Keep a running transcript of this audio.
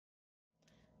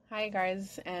Hi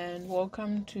guys, and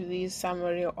welcome to this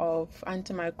summary of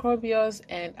antimicrobials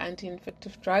and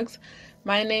anti-infective drugs.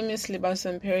 My name is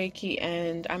Silibaziso Mupereki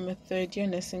and I'm a third year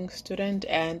nursing student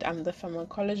and I'm the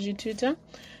pharmacology tutor.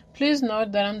 Please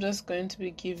note that I'm just going to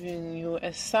be giving you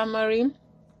a summary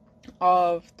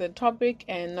of the topic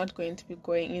and not going to be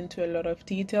going into a lot of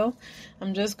detail.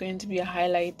 I'm just going to be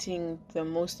highlighting the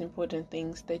most important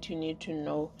things that you need to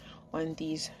know on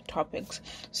these topics.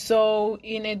 So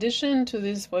in addition to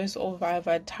this voiceover, I've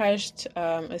attached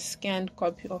a scanned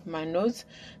copy of my notes,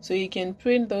 so you can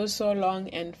print those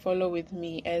along and follow with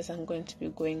me as I'm going to be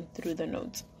going through the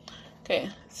notes. Okay,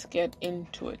 let's get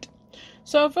into it.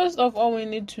 So first of all, we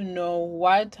need to know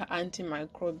what are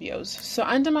antimicrobials. So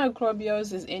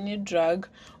antimicrobials is any drug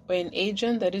or an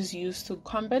agent that is used to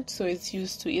combat, so it's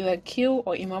used to either kill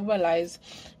or immobilize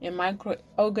a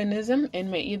microorganism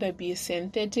and may either be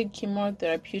synthetic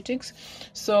chemotherapeutics.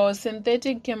 So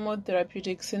synthetic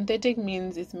chemotherapeutics, synthetic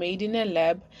means it's made in a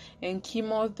lab, and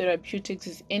chemotherapeutics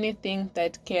is anything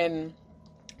that can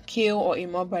kill or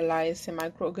immobilize a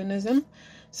microorganism.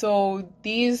 So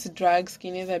these drugs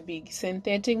can either be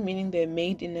synthetic, meaning they're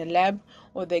made in a lab,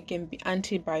 or they can be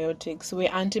antibiotics, where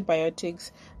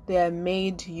antibiotics, they are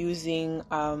made using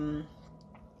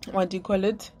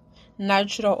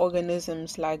natural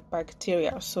organisms like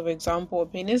bacteria. So for example,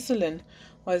 penicillin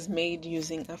was made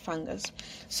using a fungus.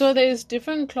 So there's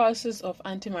different classes of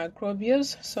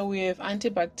antimicrobials. So we have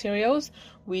antibacterials,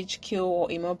 which kill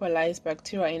or immobilize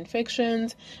bacterial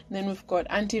infections. Then we've got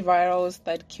antivirals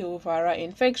that kill viral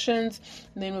infections.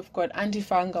 Then we've got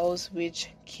antifungals,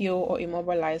 which kill or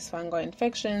immobilize fungal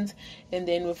infections. And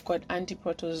then we've got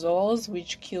antiprotozoals,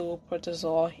 which kill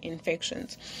protozoal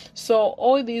infections. So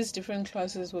all these different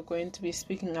classes, we're going to be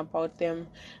speaking about them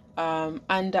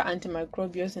under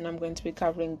antimicrobials, and I'm going to be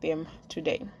covering them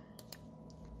today.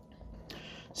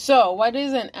 So what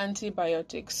is an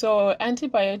antibiotic? So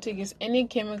antibiotic is any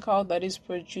chemical that is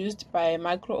produced by a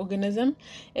microorganism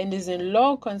and is in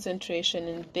low concentration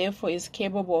and therefore is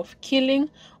capable of killing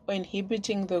or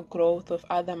inhibiting the growth of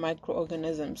other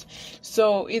microorganisms.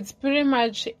 So it's pretty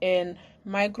much a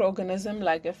microorganism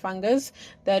like a fungus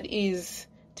that is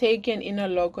taken in a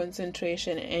low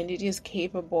concentration and it is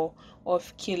capable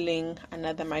of killing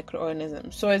another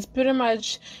microorganism. So it's pretty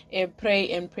much a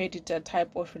prey and predator type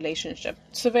of relationship.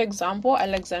 So for example,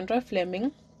 Alexander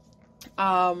Fleming,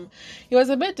 he was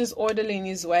a bit disorderly in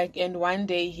his work, and one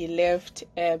day he left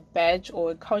a badge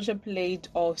or a culture plate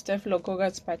of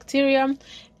Staphylococcus bacteria,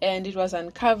 and it was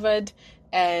uncovered,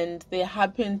 and there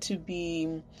happened to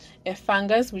be a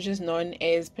fungus which is known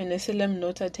as Penicillium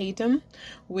notatum,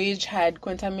 which had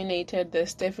contaminated the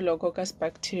Staphylococcus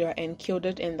bacteria and killed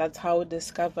it, and that's how we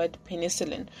discovered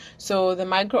penicillin. So the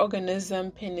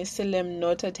microorganism Penicillium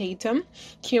notatum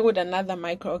killed another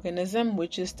microorganism,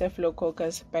 which is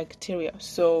Staphylococcus bacteria.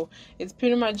 So it's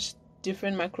pretty much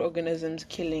different microorganisms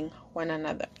killing one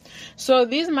another. So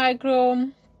these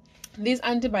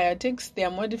antibiotics, they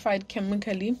are modified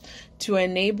chemically to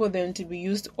enable them to be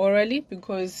used orally,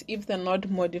 because if they're not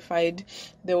modified,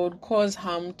 they would cause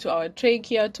harm to our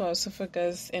trachea, to our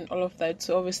esophagus, and all of that.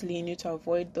 So obviously you need to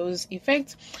avoid those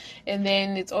effects. And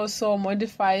then it's also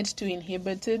modified to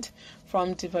inhibit it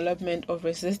from development of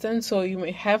resistance. So you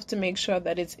may have to make sure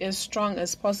that it's as strong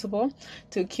as possible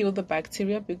to kill the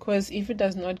bacteria, because if it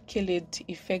does not kill it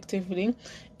effectively,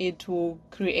 it will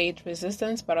create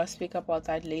resistance, but I'll speak about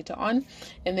that later on.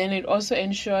 And then it also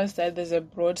ensures that there's a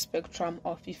broad spectrum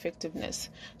of effectiveness.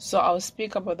 So I'll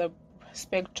speak about the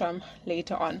spectrum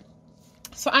later on.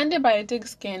 So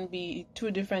antibiotics can be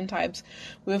two different types.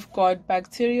 We've got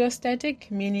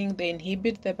bacteriostatic, meaning they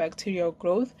inhibit the bacterial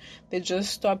growth. They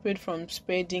just stop it from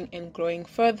spreading and growing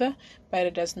further, but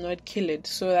it does not kill it.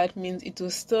 So that means it will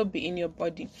still be in your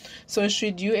body. So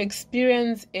should you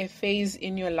experience a phase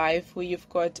in your life where you've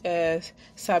got a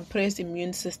suppressed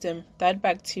immune system, that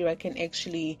bacteria can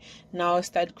actually now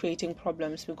start creating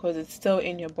problems because it's still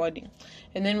in your body.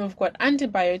 And then we've got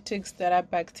antibiotics that are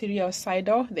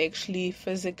bactericidal. They actually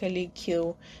physically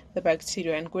kill the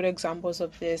bacteria, and good examples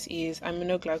of this is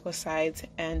aminoglycosides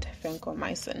and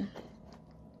vancomycin.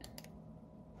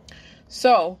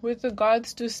 So with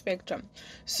regards to spectrum,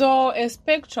 so a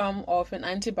spectrum of an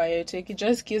antibiotic, it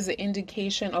just gives the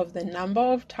indication of the number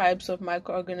of types of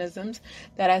microorganisms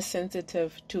that are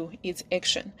sensitive to its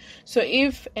action. So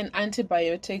if an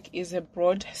antibiotic is a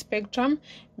broad spectrum,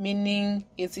 meaning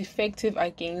it's effective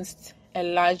against a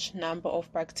large number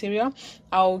of bacteria.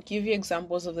 I'll give you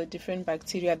examples of the different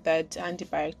bacteria that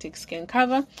antibiotics can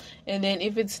cover. And then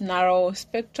if it's narrow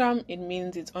spectrum, it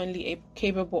means it's only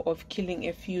capable of killing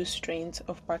a few strains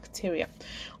of bacteria.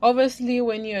 Obviously,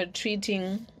 when you're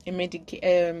treating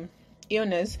a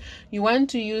illness, you want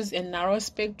to use a narrow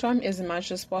spectrum as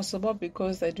much as possible,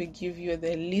 because that will give you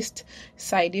the least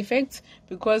side effects.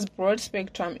 Because broad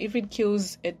spectrum, if it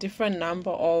kills a different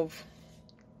number of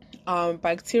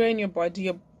bacteria in your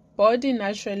body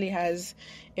naturally has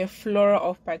a flora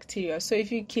of bacteria. So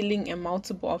if you're killing a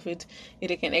multiple of it,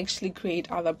 it can actually create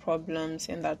other problems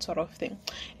and that sort of thing.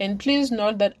 And please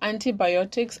note that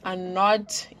antibiotics are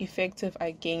not effective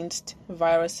against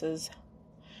viruses.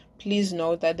 Please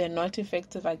note that they're not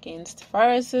effective against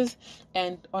viruses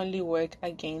and only work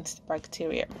against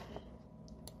bacteria.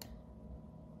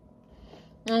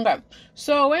 Okay,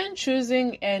 so when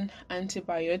choosing an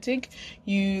antibiotic,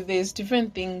 there's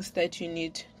different things that you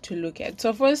need to look at.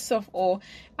 So first of all,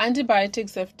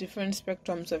 antibiotics have different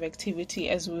spectrums of activity,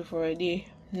 as we've already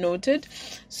noted.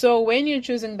 So when you're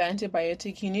choosing the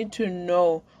antibiotic, you need to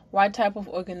know what type of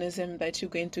organism that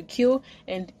you're going to kill,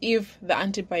 and if the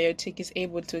antibiotic is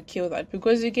able to kill that.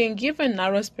 Because you can give a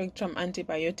narrow spectrum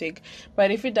antibiotic,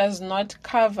 but if it does not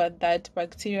cover that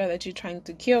bacteria that you're trying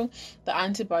to kill, the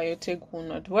antibiotic will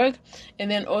not work. And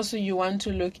then also you want to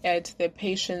look at the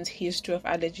patient's history of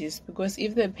allergies, because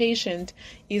if the patient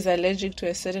is allergic to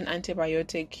a certain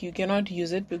antibiotic, you cannot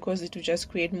use it, because it will just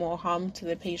create more harm to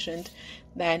the patient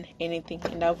than anything.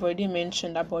 And I've already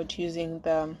mentioned about using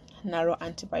the narrow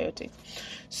antibiotic.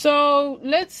 So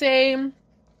let's say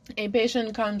a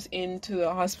patient comes into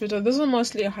the hospital. This will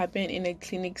mostly happen in a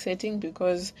clinic setting,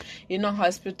 because in a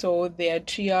hospital they are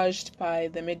triaged by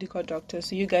the medical doctor.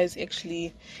 So you guys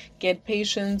actually get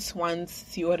patients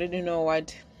once you already know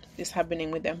what is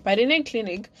happening with them. But in a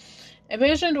clinic, a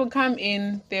patient will come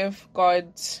in, they've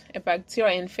got a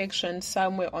bacterial infection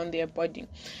somewhere on their body,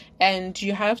 and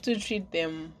you have to treat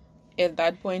them at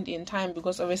that point in time,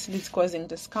 because obviously it's causing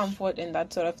discomfort and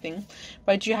that sort of thing,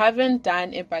 but you haven't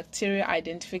done a bacterial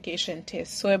identification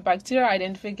test. So a bacterial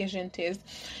identification test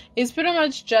is pretty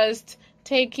much just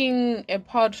taking a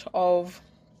part of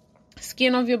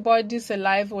skin of your body,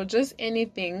 saliva, or just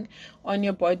anything on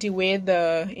your body where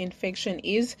the infection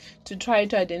is, to try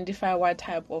to identify what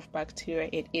type of bacteria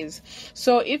it is.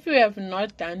 So if you have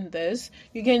not done this,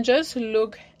 you can just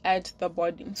look at the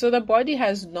body. So the body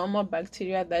has normal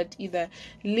bacteria that either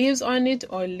lives on it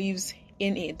or lives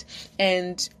in it,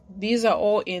 and these are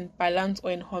all in balance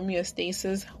or in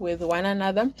homeostasis with one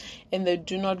another, and they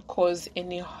do not cause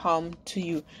any harm to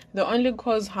you. They only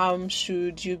cause harm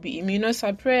should you be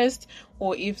immunosuppressed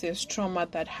or if there's trauma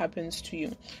that happens to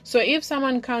you. So if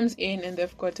someone comes in and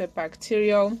they've got a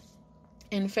bacterial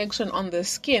infection on the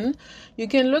skin, you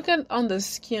can look at on the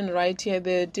skin right here,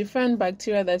 the different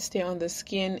bacteria that stay on the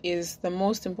skin. Is the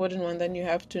most important one that you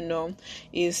have to know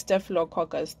is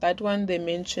Staphylococcus. That one, they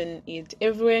mention it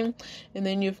everywhere. And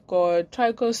then you've got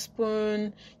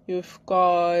Trichospon, you've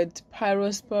got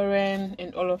Pyrosporin,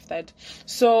 and all of that.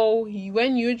 So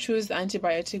when you choose the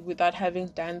antibiotic without having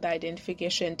done the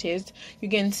identification test, you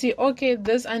can see, okay,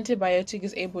 this antibiotic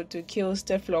is able to kill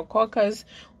Staphylococcus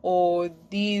or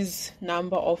these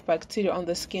number of bacteria on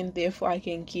the skin, therefore I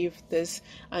can give this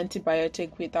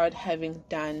antibiotic without having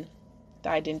done the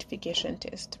identification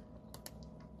test.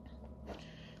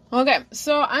 Okay,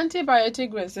 so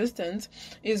antibiotic resistance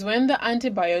is when the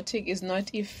antibiotic is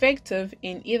not effective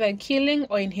in either killing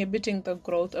or inhibiting the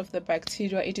growth of the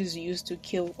bacteria it is used to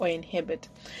kill or inhibit.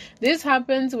 This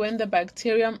happens when the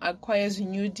bacterium acquires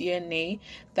new DNA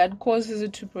that causes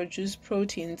it to produce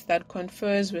proteins that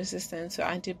confers resistance to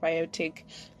antibiotic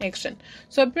action.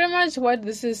 So pretty much what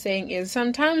this is saying is,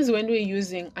 sometimes when we're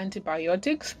using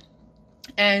antibiotics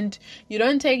and you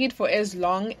don't take it for as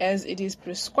long as it is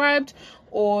prescribed,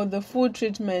 or the food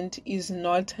treatment is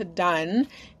not done,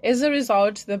 as a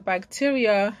result, the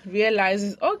bacteria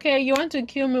realizes, okay, you want to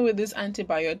kill me with this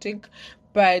antibiotic,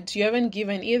 but you haven't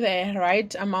given either a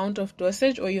right amount of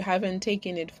dosage or you haven't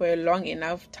taken it for a long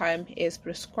enough time as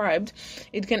prescribed.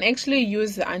 It can actually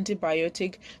use the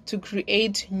antibiotic to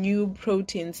create new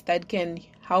proteins that can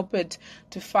help it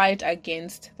to fight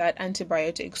against that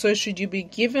antibiotic. So should you be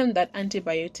given that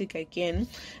antibiotic again,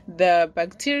 the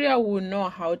bacteria will know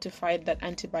how to fight that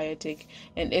antibiotic,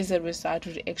 and as a result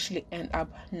would actually end up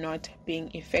not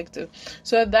being effective.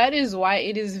 So that is why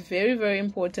it is very, very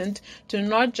important to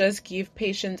not just give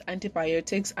patients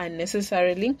antibiotics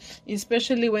unnecessarily,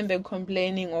 especially when they're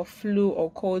complaining of flu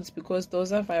or colds, because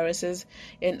those are viruses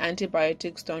and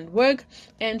antibiotics don't work.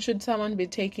 And should someone be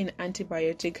taking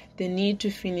antibiotic, they need to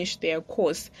to finish their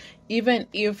course, even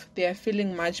if they are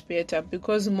feeling much better,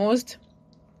 because most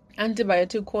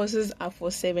antibiotic courses are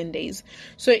for 7 days.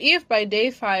 So if by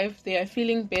day 5 they are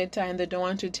feeling better and they don't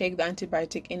want to take the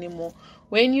antibiotic anymore,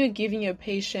 when you're giving your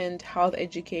patient health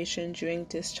education during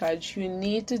discharge, you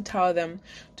need to tell them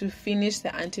to finish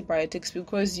the antibiotics,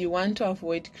 because you want to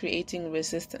avoid creating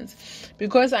resistance.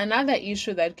 Because another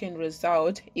issue that can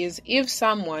result is if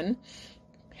someone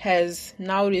has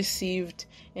now received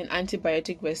an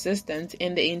antibiotic resistance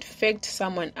and they infect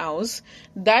someone else,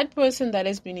 that person that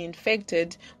has been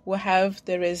infected will have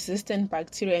the resistant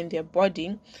bacteria in their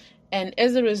body, and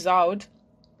as a result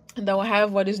they will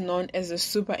have what is known as a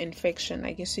super infection,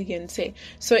 I guess you can say.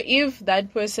 So if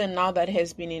that person now that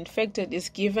has been infected is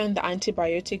given the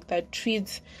antibiotic that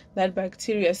treats that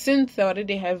bacteria, since they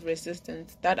already have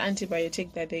resistance, that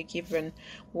antibiotic that they're given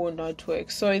will not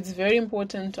work. So it's very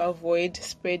important to avoid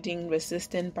spreading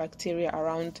resistant bacteria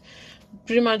around,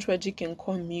 pretty much what you can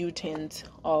call mutants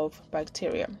of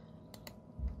bacteria.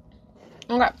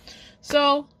 Okay,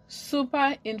 so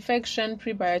super infection,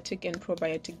 prebiotic and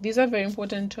probiotic. These are very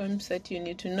important terms that you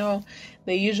need to know.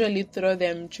 They usually throw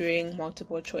them during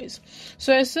multiple choice.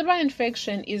 So a super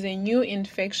infection is a new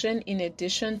infection in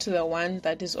addition to the one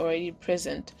that is already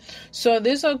present. So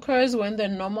this occurs when the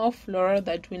normal flora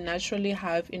that we naturally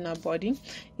have in our body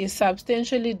is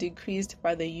substantially decreased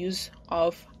by the use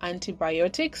of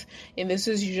antibiotics, and this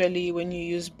is usually when you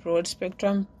use broad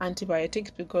spectrum antibiotics,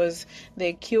 because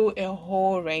they kill a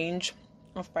whole range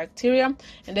of bacteria,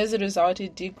 and as a result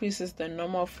it decreases the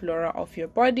normal flora of your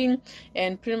body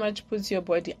and pretty much puts your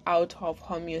body out of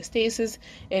homeostasis,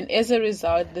 and as a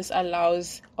result this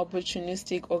allows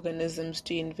opportunistic organisms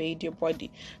to invade your body.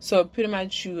 So pretty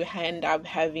much you end up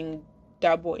having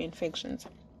double infections.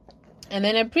 And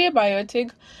then a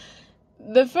prebiotic,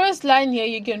 the first line here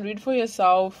you can read for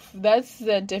yourself. That's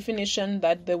the definition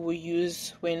that they will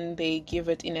use when they give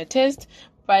it in a test.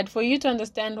 But for you to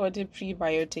understand what a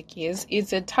prebiotic is,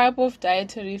 it's a type of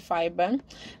dietary fiber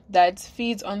that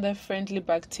feeds on the friendly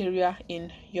bacteria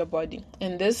in your body.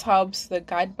 And this helps the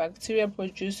gut bacteria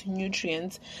produce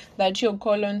nutrients that your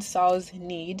colon cells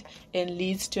need and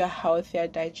leads to a healthier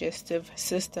digestive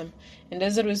system. And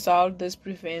as a result, this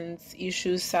prevents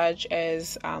issues such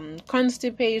as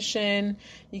constipation.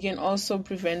 You can also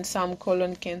prevent some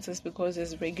colon cancers because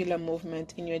there's regular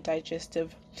movement in your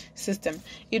digestive system.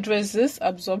 It resists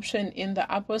absorption in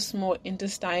the upper small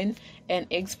intestine and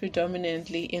eggs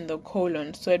predominantly in the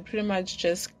colon. So it pretty much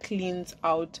just cleans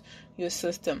out your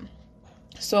system.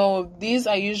 So these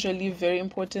are usually very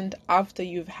important after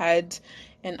you've had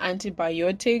an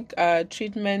antibiotic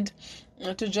treatment,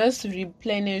 to just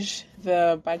replenish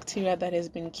the bacteria that has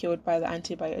been killed by the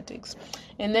antibiotics.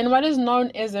 And then what is known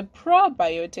as a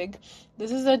probiotic,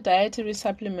 this is a dietary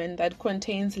supplement that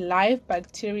contains live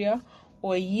bacteria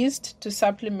or yeast to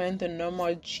supplement the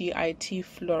normal GIT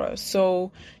flora.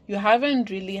 So you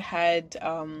haven't really had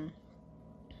you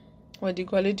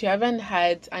haven't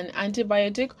had an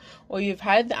antibiotic, or you've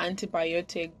had the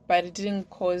antibiotic but it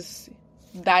didn't cause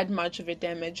that much of a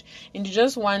damage, and you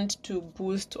just want to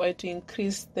boost or to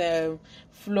increase the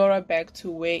flora back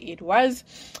to where it was,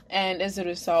 and as a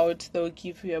result they'll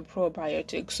give you a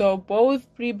probiotic. So both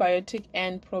prebiotic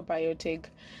and probiotic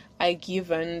are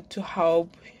given to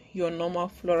help your normal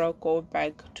flora go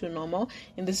back to normal,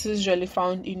 and this is usually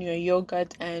found in your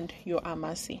yogurt and your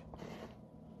amasi.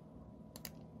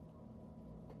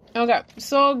 Okay,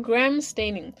 so gram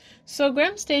staining. So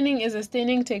gram staining is a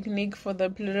staining technique for the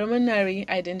preliminary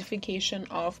identification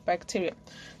of bacteria.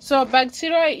 So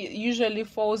bacteria usually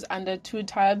falls under two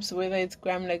types, whether it's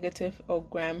gram negative or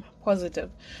gram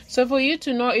positive. So for you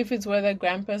to know if it's whether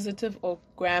gram positive or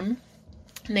gram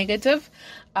negative,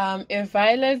 a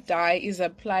violet dye is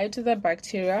applied to the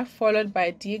bacteria, followed by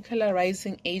a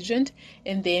decolorizing agent,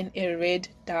 and then a red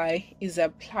dye is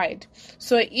applied.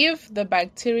 So if the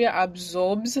bacteria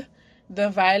absorbs the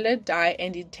violet dye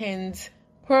and it turns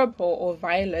purple or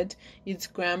violet, it's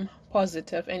gram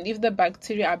positive, and if the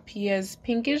bacteria appears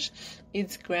pinkish,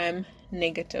 it's gram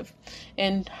negative.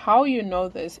 And how you know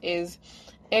this is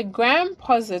a gram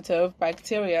positive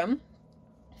bacteria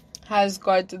has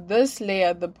got this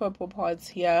layer, the purple parts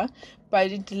here, but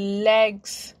it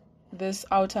lacks this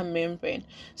outer membrane.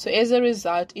 So as a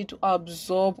result, it will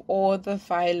absorb all the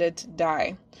violet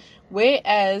dye.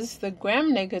 Whereas the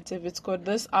gram negative, it's got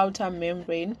this outer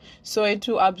membrane, so it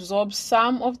will absorb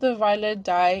some of the violet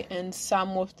dye and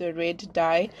some of the red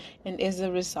dye, and as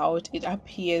a result, it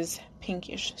appears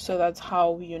pinkish. So that's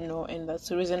how you know, and that's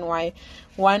the reason why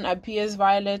one appears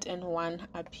violet and one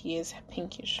appears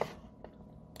pinkish.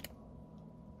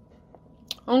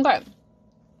 Okay,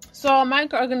 So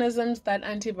microorganisms that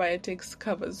antibiotics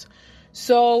covers.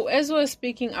 So as we're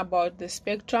speaking about the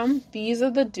spectrum, these are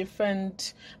the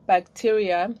different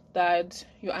bacteria that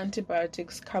your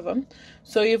antibiotics cover.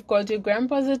 So you've got your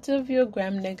gram-positive, your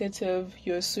gram-negative,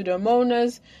 your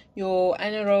Pseudomonas, your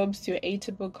anaerobes, your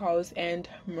atypicals, and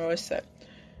MRSA.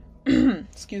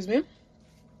 Excuse me.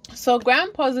 So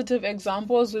gram-positive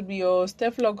examples would be your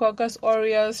Staphylococcus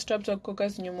aureus,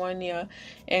 Streptococcus pneumonia,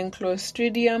 and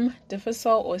Clostridium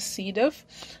difficile or C. diff.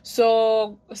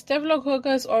 So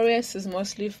Staphylococcus aureus is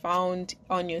mostly found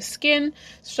on your skin.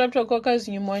 Streptococcus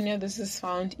pneumonia, this is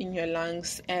found in your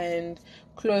lungs, and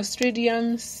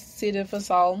Clostridium C.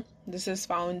 difficile, this is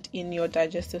found in your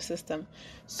digestive system.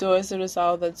 So as a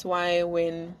result, that's why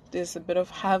when there's a bit of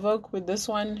havoc with this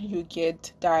one, you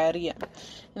get diarrhea.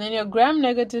 And then your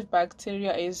gram-negative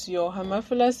bacteria is your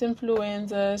Haemophilus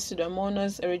influenza,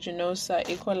 Pseudomonas aeruginosa,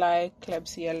 E. coli,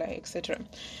 Klebsiella, etc.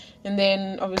 And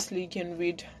then obviously you can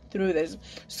read through this.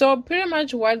 So pretty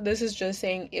much what this is just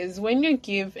saying is when you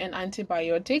give an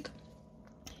antibiotic,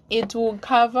 it will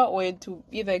cover or it will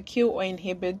either kill or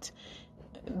inhibit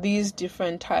these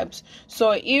different types.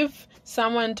 So if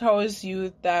someone tells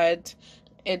you that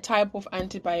a type of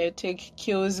antibiotic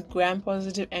kills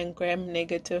gram-positive and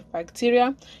gram-negative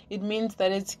bacteria, it means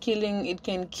that it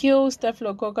can kill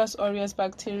Staphylococcus aureus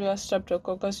bacteria,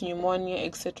 Streptococcus pneumonia,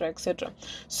 etc., etc.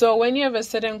 So when you have a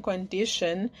certain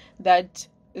condition that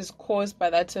is caused by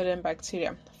that certain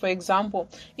bacteria, for example,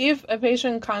 if a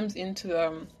patient comes into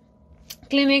the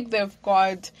clinic, they've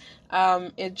got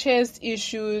a chest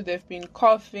issue, they've been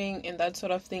coughing and that sort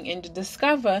of thing, and you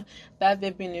discover that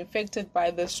they've been infected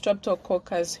by the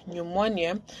Streptococcus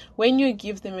pneumonia, when you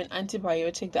give them an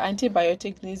antibiotic, the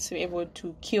antibiotic needs to be able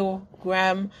to kill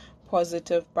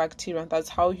gram-positive bacteria. That's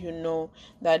how you know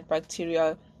that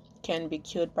bacteria can be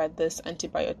killed by this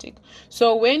antibiotic.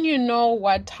 So when you know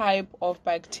what type of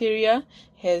bacteria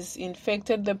has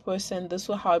infected the person, this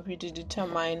will help you to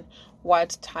determine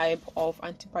what type of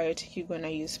antibiotic you're going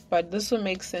to use. But this will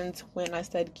make sense when I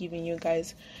start giving you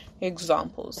guys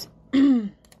examples. Okay,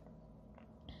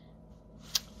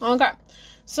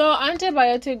 so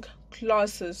antibiotic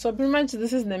classes. So pretty much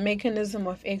this is the mechanism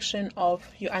of action of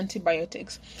your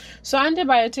antibiotics. So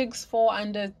antibiotics fall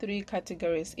under three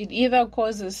categories. It either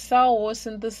causes cell wall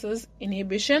synthesis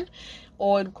inhibition,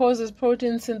 or it causes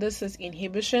protein synthesis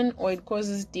inhibition, or it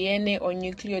causes DNA or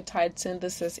nucleotide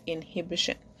synthesis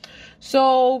inhibition.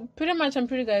 So pretty much I'm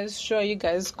pretty sure you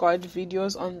guys got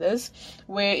videos on this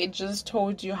where it just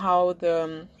told you how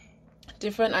the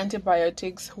different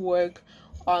antibiotics work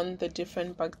on the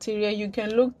different bacteria. You can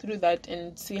look through that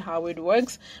and see how it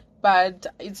works, but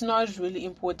it's not really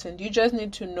important. You just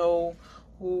need to know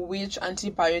which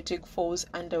antibiotic falls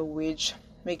under which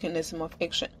mechanism of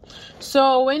action.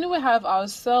 So when we have our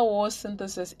cell wall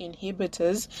synthesis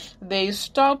inhibitors, they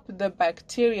stop the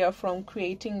bacteria from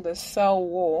creating the cell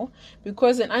wall,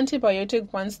 because an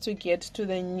antibiotic wants to get to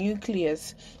the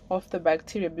nucleus of the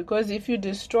bacteria, because if you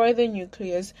destroy the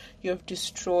nucleus, you have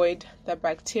destroyed the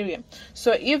bacteria.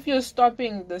 So if you're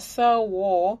stopping the cell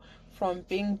wall from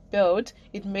being built,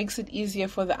 it makes it easier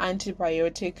for the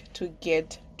antibiotic to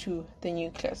get to the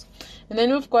nucleus. And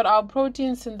then we've got our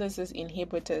protein synthesis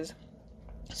inhibitors.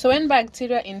 So when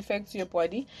bacteria infects your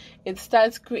body, it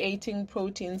starts creating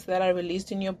proteins that are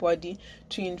released in your body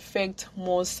to infect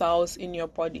more cells in your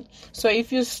body. So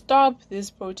if you stop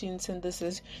this protein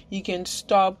synthesis, you can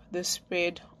stop the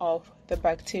spread of the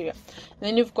bacteria. And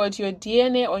then you've got your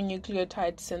DNA or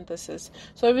nucleotide synthesis.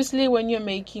 So obviously when you're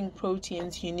making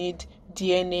proteins, you need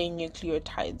DNA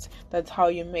nucleotides. That's how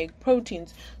you make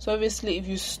proteins. So obviously if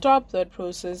you stop that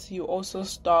process, you also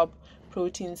stop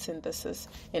protein synthesis,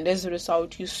 and as a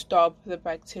result you stop the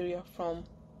bacteria from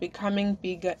becoming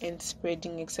bigger and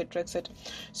spreading, etc., etc.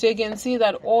 So you can see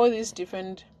that all these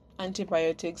different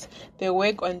antibiotics, they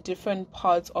work on different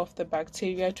parts of the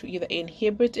bacteria to either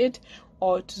inhibit it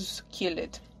or to kill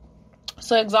it.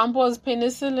 So examples: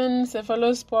 penicillin,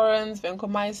 cephalosporins,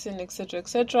 vancomycin, etc.,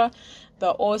 etc.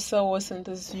 The all cell wall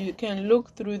synthesis. You can look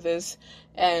through this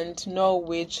and know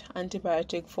which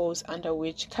antibiotic falls under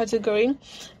which category.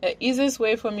 The easiest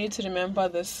way for me to remember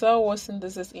the cell wall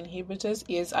synthesis inhibitors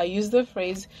is I use the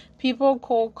phrase people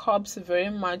call COPs very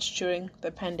much during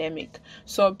the pandemic.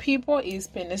 So people is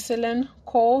penicillin,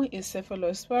 call is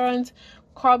cephalosporins,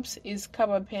 COPs is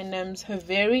carbapenems,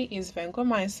 very is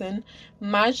vancomycin,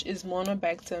 much is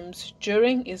monobactams,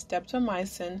 during is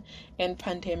daptomycin, and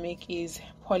pandemic is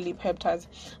polypeptides.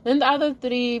 Then the other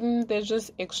three, they're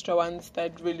just extra ones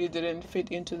that really didn't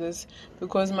fit into this,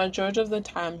 because majority of the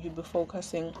time you'll be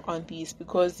focusing on these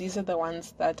because these are the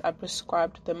ones that are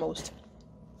prescribed the most.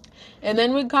 And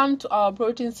then we come to our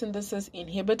protein synthesis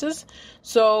inhibitors.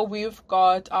 So we've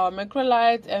got our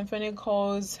macrolides,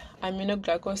 amphenicals,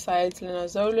 aminoglycosides,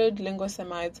 linazolid,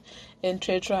 lingosamides, and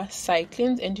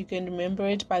tetracyclines. And you can remember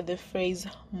it by the phrase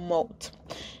MOLT.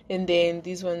 And then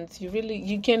these ones,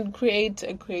 you can create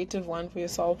a creative one for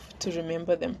yourself to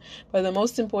remember them. But the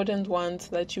most important ones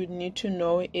that you need to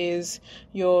know is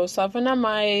your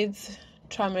sulfonamides,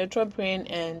 trimethoprim,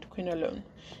 and quinolone.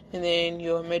 And then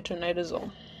your metronidazole.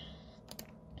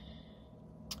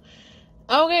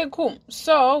 Okay, cool.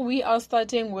 So we are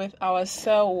starting with our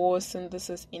cell wall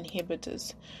synthesis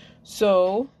inhibitors.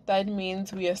 So that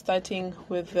means we are starting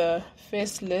with the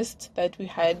first list that we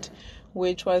had,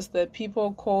 which was the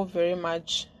people call very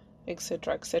much,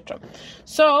 etc., etc.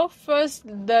 So first,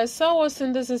 the cell wall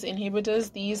synthesis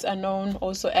inhibitors, these are known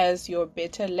also as your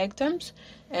beta-lactams,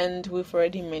 and we've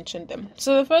already mentioned them.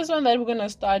 So the first one that we're going to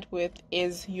start with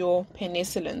is your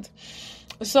penicillins.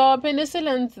 So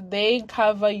penicillins, they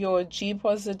cover your G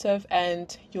positive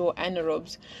and your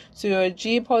anaerobes. So your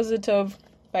G positive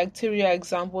bacteria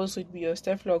examples would be your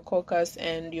staphylococcus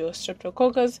and your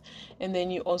streptococcus, and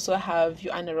then you also have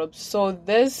your anaerobes. So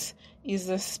this is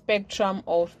the spectrum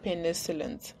of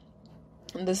penicillins.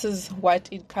 And this is what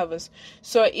it covers.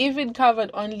 So if it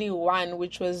covered only one,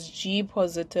 which was G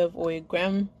positive or a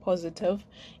gram positive,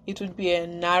 it would be a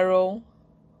narrow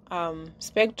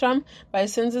spectrum, but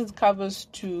since it covers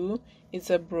two, it's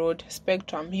a broad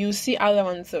spectrum. You see other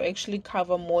ones that actually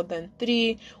cover more than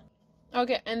three.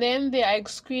 Okay, and then they are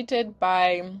excreted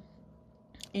by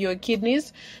your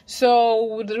kidneys.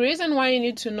 So the reason why you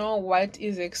need to know what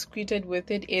is excreted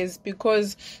with it is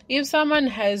because if someone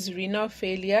has renal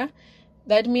failure,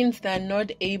 that means they're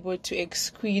not able to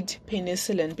excrete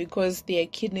penicillin because their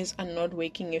kidneys are not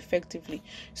working effectively.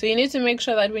 So you need to make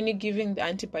sure that when you're giving the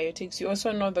antibiotics, you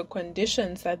also know the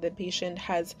conditions that the patient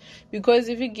has. Because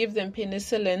if you give them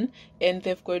penicillin and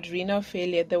they've got renal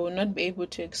failure, they will not be able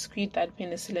to excrete that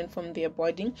penicillin from their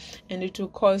body, and it will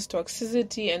cause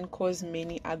toxicity and cause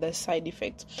many other side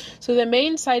effects. So the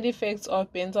main side effects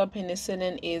of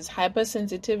benzopenicillin is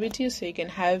hypersensitivity, so you can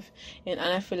have an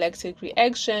anaphylactic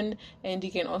reaction, and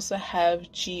you can also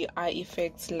have GI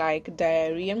effects like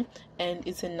diarrhea, and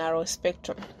it's a narrow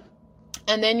spectrum.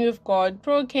 And then you've got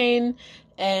procaine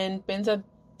and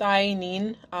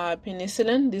benzathionine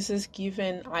penicillin. This is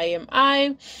given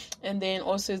IMI, and then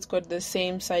also it's got the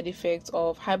same side effects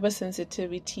of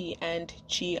hypersensitivity and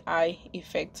GI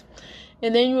effects.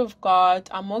 And then you've got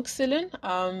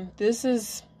amoxicillin. This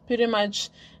is pretty much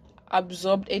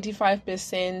absorbed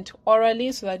 85%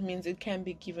 orally, so that means it can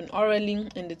be given orally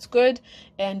and it's good,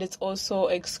 and it's also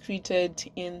excreted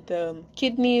in the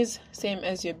kidneys, same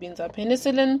as your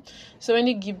benzopenicillin. So when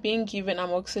you're being given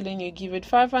amoxicillin, you give it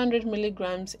 500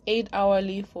 milligrams 8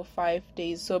 hourly for 5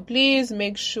 days. So please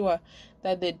make sure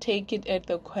that they take it at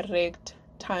the correct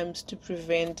times to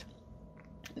prevent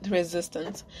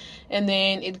resistance. And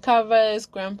then it covers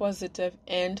gram positive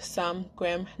and some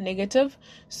gram negative,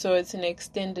 so it's an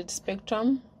extended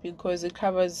spectrum because it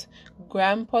covers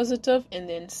gram positive and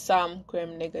then some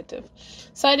gram negative.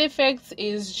 Side effects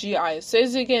is GI. So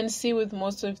as you can see with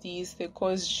most of these, they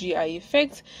cause GI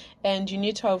effects, and you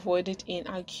need to avoid it in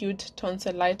acute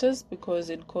tonsillitis because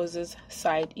it causes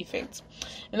side effects.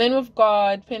 And then we've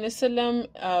got penicillin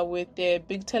with the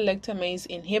beta-lactamase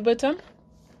inhibitor.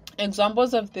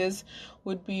 Examples of this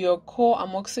would be your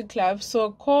co-amoxiclav.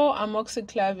 So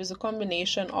co-amoxiclav is a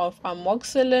combination of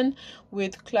amoxicillin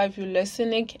with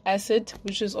clavulanic acid,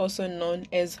 which is also known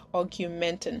as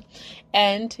augmentin.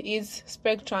 And its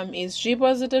spectrum is G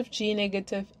positive, G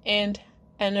negative, and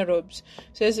anaerobes.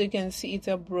 So as you can see, it's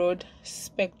a broad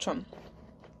spectrum.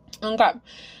 Okay.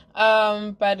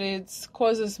 But it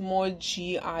causes more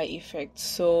GI effects,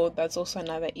 so that's also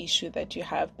another issue that you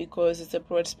have because it's a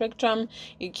broad spectrum.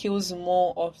 It kills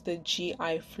more of the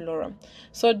GI flora.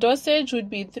 So dosage would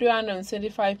be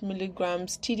 375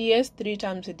 milligrams TDS 3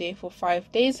 times a day for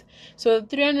 5 days. So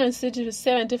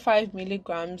 375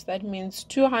 milligrams, that means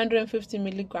 250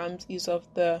 milligrams is of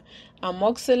the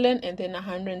amoxicillin, and then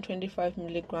 125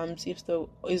 milligrams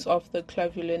is of the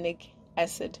clavulanic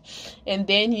acid. And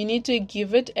then you need to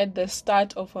give it at the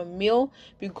start of a meal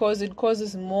because it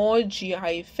causes more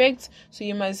GI effects, so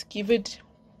you must give it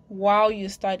while you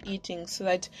start eating so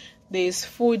that there's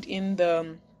food in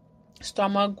the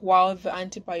stomach while the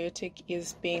antibiotic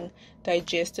is being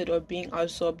digested or being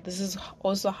absorbed. This is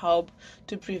also help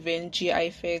to prevent GI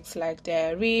effects like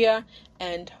diarrhea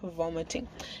and vomiting.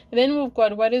 And then we've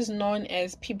got what is known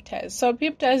as peptides. So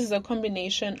peptides is a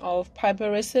combination of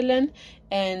piperacillin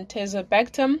and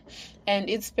tazobactam, and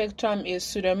its spectrum is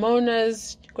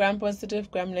Pseudomonas, gram-positive,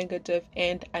 gram-negative,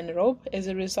 and anaerobe. As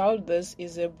a result, this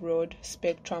is a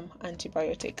broad-spectrum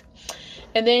antibiotic.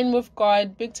 And then we've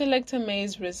got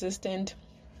beta-lactamase-resistant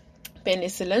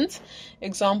penicillins.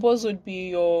 Examples would be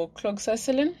your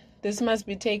cloxacillin. This must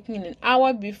be taken an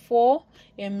hour before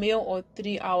a meal or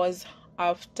 3 hours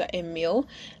after a meal.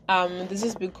 This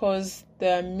is because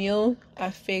the meal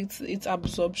affects its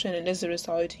absorption, and as a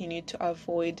result you need to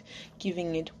avoid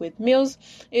giving it with meals.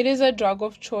 It is a drug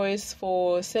of choice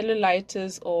for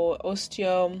cellulitis or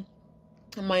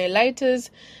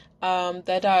osteomyelitis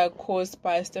that are caused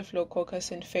by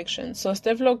Staphylococcus infection. So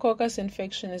Staphylococcus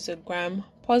infection is a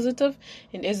gram-positive,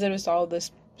 and as a result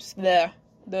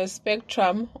the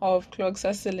spectrum of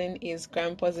cloxacillin is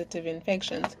gram-positive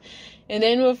infections. And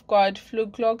then we've got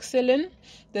flucloxacillin.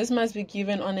 This must be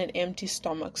given on an empty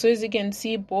stomach. So as you can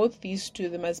see, both these two,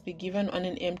 they must be given on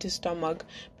an empty stomach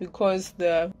because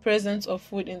the presence of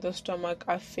food in the stomach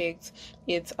affects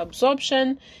its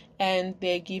absorption, and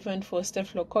they're given for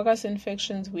Staphylococcus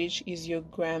infections, which is your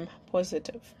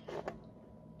gram-positive.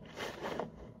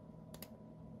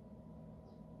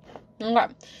 Okay.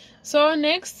 So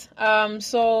next,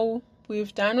 so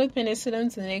we've done with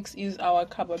penicillins. The next is our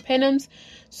carbapenems.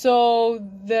 So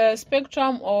the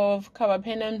spectrum of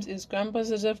carbapenems is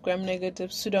gram-positive, gram-negative,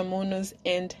 Pseudomonas,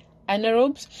 and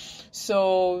anaerobes.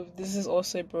 So this is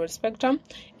also a broad spectrum,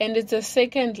 and it's a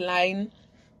second-line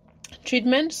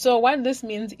treatment. So what this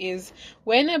means is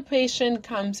when a patient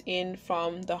comes into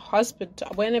the hospital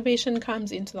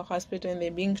and they're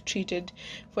being treated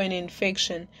for an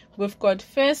infection, we've got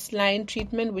first line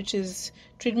treatment, which is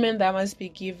treatment that must be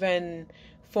given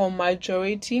for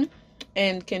majority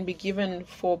and can be given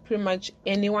for pretty much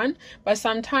anyone, but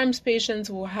sometimes patients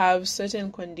will have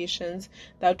certain conditions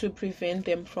that will prevent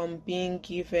them from being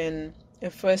given a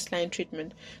first line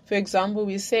treatment. For example,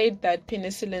 we said that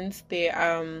penicillins, they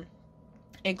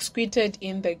excreted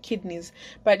in the kidneys,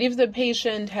 but if the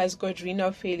patient has got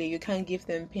renal failure, you can't give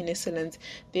them penicillins.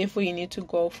 Therefore you need to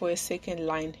go for a second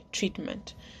line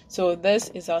treatment. So this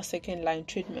is our second line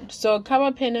treatment. So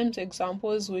carbapenems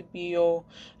examples would be your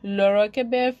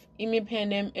lorcabev,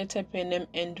 imipenem, ertapenem,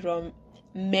 and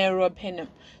meropenem.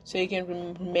 So you can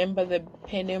remember the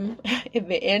penem at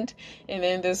the end, and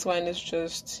then this one is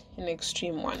just an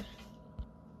extreme one.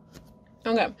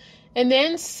 Okay. And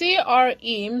then CRE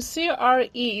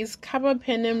is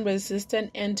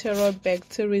carbapenem-resistant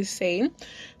Enterobacteriaceae.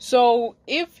 So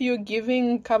if you're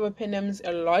giving carbapenems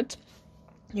a lot,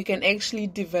 you can actually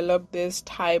develop this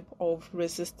type of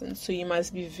resistance. So you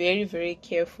must be very, very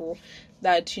careful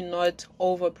that you're not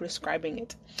over-prescribing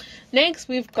it. Next,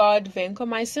 we've got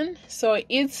vancomycin. So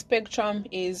its spectrum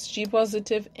is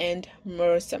G-positive and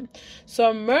MRSA.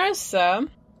 So MRSA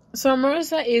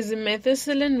is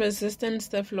methicillin-resistant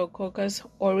Staphylococcus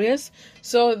aureus.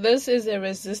 So this is a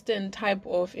resistant type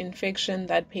of infection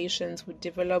that patients would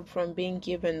develop from being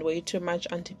given way too much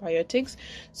antibiotics.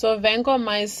 So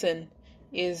vancomycin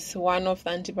is one of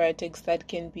the antibiotics that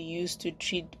can be used to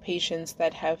treat patients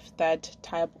that have that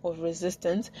type of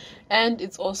resistance, and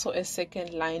it's also a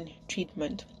second line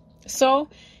treatment. So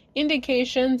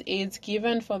indications, it's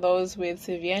given for those with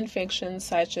severe infections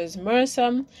such as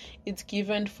MRSA. It's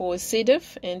given for C.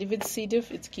 diff, and if it's C.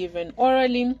 diff, it's given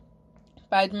orally,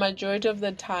 but majority of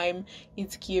the time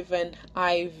it's given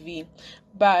IV.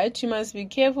 But you must be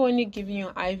careful when you're giving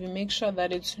your IV. Make sure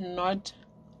that it's not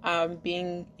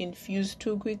being infused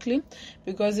too quickly,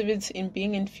 because if it's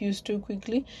being infused too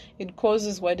quickly, it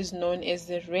causes what is known as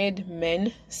the red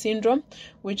man syndrome,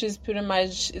 which is pretty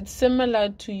much, it's similar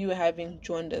to you having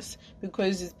jaundice,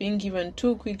 because it's being given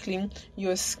too quickly,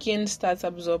 your skin starts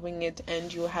absorbing it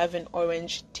and you have an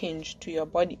orange tinge to your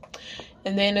body.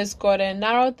 And then it's got a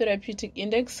narrow therapeutic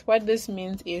index. What this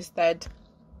means is that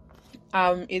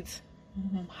it's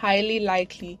highly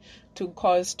likely to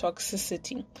cause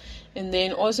toxicity. And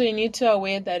then also you need to be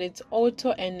aware that it's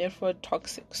auto and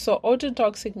nephrotoxic. So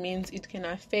ototoxic means it can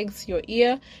affect your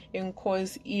ear and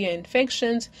cause ear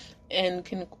infections and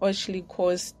can actually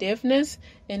cause deafness,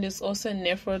 and it's also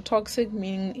nephrotoxic,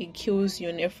 meaning it kills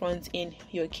your nephrons in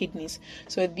your kidneys.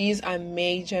 So these are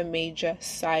major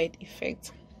side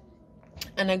effects.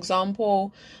 An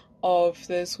example of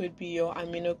this would be your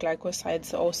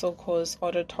aminoglycosides, also cause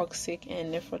ototoxic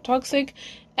and nephrotoxic.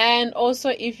 And also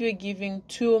if you're giving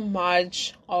too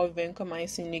much of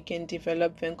vancomycin, you can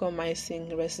develop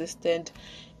vancomycin resistant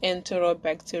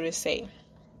Enterobacteriaceae.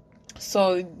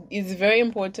 So it's very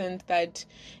important that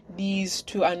these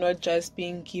two are not just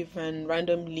being given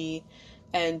randomly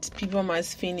and people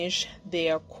must finish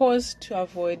their course to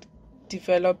avoid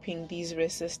developing these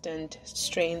resistant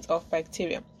strains of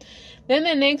bacteria. Then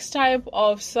the next type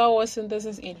of cell wall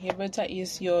synthesis inhibitor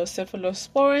is your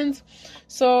cephalosporins.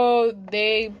 So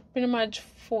they pretty much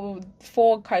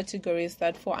four categories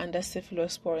that fall under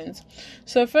cephalosporins.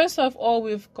 So first of all,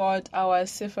 we've got our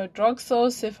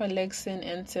cefadroxil, cephalexin,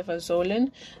 and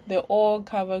cefazolin. They all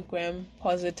cover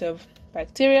gram-positive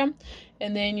bacteria.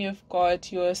 And then you've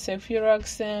got your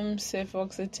cefuroxime,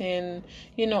 cefoxitin,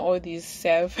 all these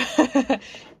cef.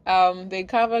 They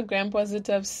cover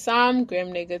gram-positive, some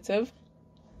gram-negative,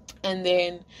 and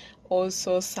then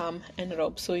also some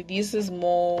anaerobe. So this is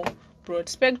more broad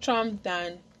spectrum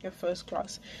than your first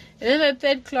class. And then the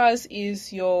third class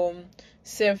is your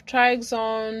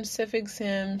ceftriaxone,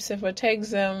 cefixime,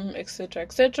 cefotaxime,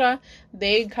 etc.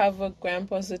 They cover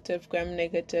gram-positive,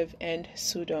 gram-negative, and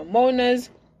pseudomonas.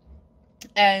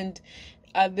 And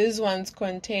these ones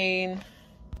contain,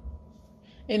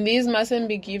 and these mustn't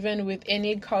be given with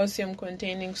any calcium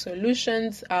containing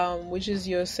solutions, which is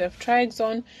your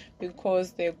ceftriaxone,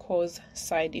 because they cause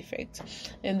side effects.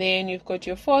 And then you've got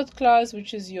your fourth class,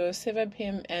 which is your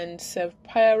cefepime and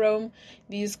cefpyrrome.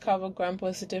 These cover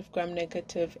gram-positive,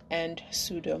 gram-negative, and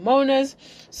pseudomonas.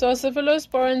 So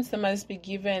cephalosporins, they must be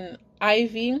given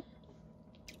IV.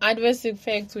 Adverse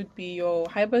effects would be your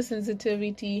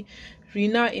hypersensitivity,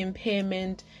 renal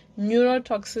impairment,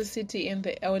 neurotoxicity in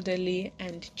the elderly,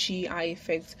 and GI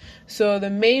effects. So the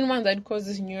main one that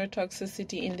causes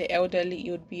neurotoxicity in the elderly,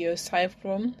 it would be your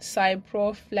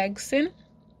ciprofloxacin.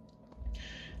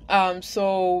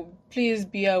 So please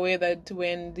be aware that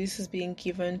when this is being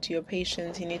given to your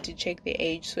patients, you need to check the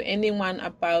age. So anyone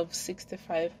above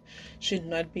 65 should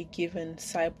not be given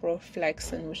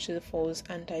ciprofloxacin, which falls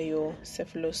under your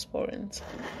cephalosporins.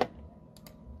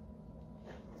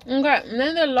 Okay, and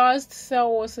then the last cell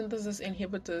wall synthesis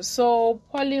inhibitors. So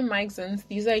polymyxins,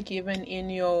 these are given in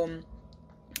your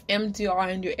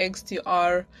MDR and your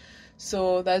XDR.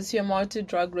 So that's your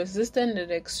multi-drug resistant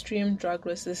and extreme drug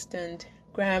resistant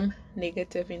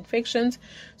gram-negative infections.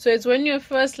 So it's when your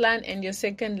first line and your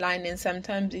second line and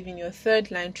sometimes even your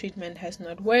third line treatment has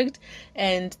not worked,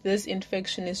 and this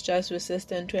infection is just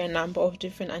resistant to a number of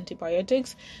different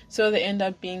antibiotics, so they end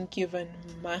up being given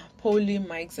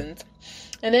polymyxins.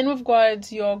 And then we've got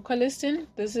your colistin.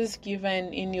 This is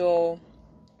given in your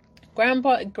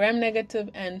gram-negative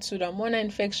and pseudomonas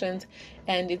infections,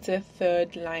 and it's a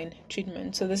third line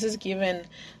treatment. So this is given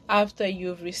after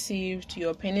you've received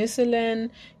your penicillin,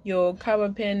 your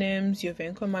carbapenems, your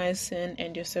vancomycin,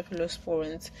 and your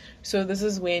cephalosporins. So this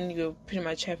is when you pretty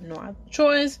much have no other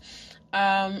choice.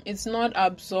 It's not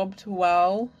absorbed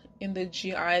well in the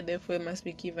GI, therefore it must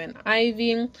be given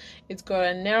IV. It's got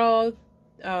a narrow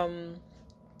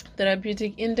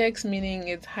therapeutic index, meaning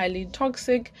it's highly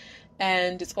toxic,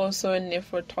 and it's also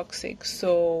nephrotoxic,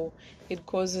 so it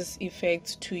causes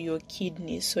effects to your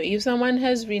kidneys. So if someone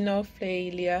has renal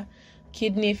failure,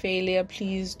 kidney failure,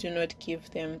 please do not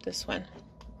give them this one,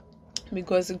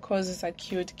 because it causes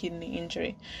acute kidney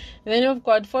injury. And then you've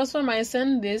got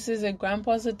fosfomycin. This is a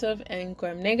gram-positive and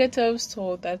gram-negative,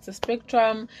 so that's the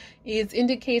spectrum. It's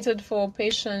indicated for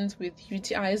patients with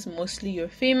UTIs, mostly your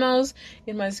females.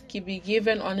 It must be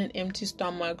given on an empty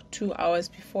stomach 2 hours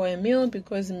before a meal,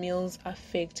 because meals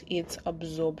affect its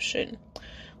absorption.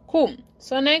 Cool.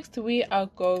 So next we are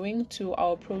going to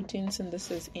our protein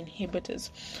synthesis inhibitors.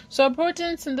 So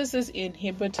protein synthesis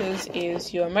inhibitors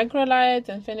is your macrolides,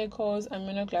 amphenicols,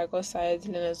 aminoglycosides,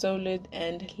 linezolid,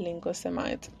 and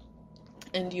lincosamides,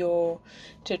 and your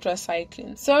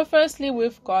tetracycline. So firstly,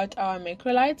 we've got our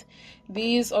macrolides.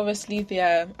 These obviously they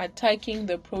are attacking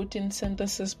the protein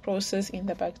synthesis process in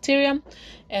the bacteria,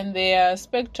 and their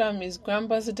spectrum is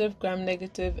gram-positive,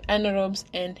 gram-negative, anaerobes,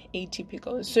 and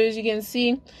atypicals. So as you can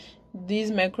see,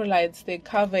 these macrolides, they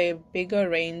cover a bigger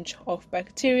range of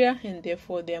bacteria, and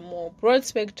therefore they are more broad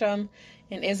spectrum,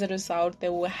 and as a result they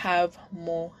will have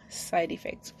more side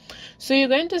effects. So you're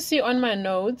going to see on my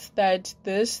notes that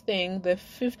this thing, the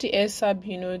 50S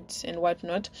subunits and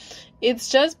whatnot, it's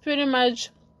just pretty much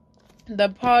the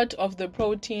part of the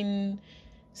protein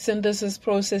synthesis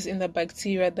process in the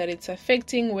bacteria that it's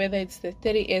affecting, whether it's the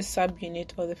 30S subunit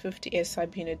or the 50S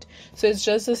subunit. So it's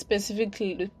just a specific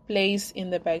place in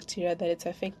the bacteria that it's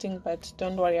affecting, but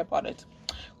don't worry about it.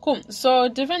 Cool. So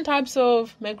different types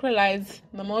of macrolides.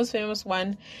 The most famous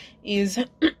one is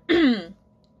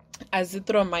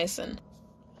azithromycin.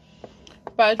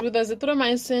 But with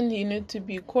azithromycin, you need to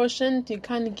be cautioned. You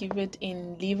can't give it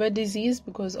in liver disease,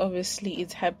 because obviously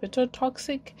it's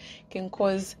hepatotoxic, can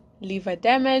cause liver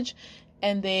damage,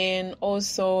 and then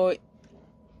also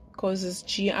causes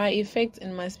GI effects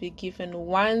and must be given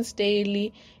once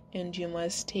daily, and you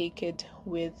must take it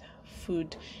with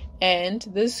food. And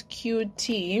this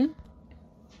QT,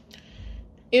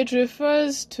 it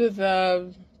refers to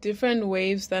the different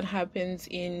waves that happens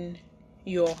in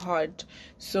your heart.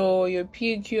 So your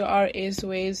PQRS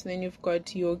waves, then you've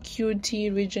got your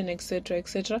QT region, etc.,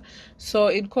 etc. So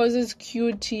it causes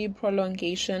QT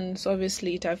prolongations.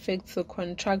 Obviously, it affects the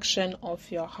contraction of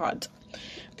your heart.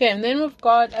 Okay, and then we've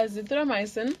got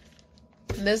azithromycin.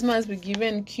 This must be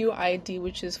given QID,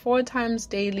 which is 4 times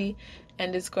daily,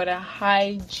 and it's got a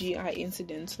high GI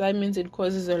incidence. So that means it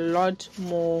causes a lot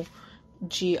more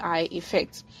GI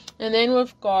effects. And then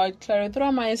we've got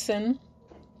clarithromycin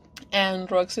and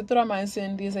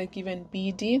roxithromycin. These are given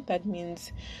BD. That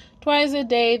means twice a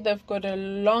day. They've got a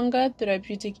longer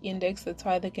therapeutic index. That's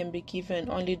why they can be given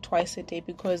only twice a day,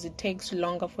 because it takes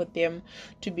longer for them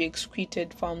to be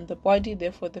excreted from the body.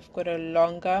 Therefore, they've got a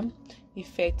longer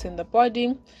effect in the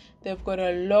body. They've got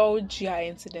a low GI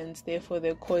incidence. Therefore,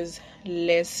 they cause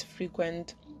less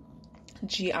frequent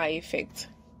GI effects.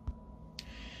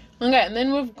 Okay, and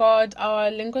then we've got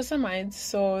our lincosamides.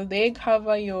 So they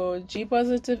cover your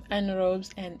G-positive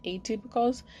anaerobes and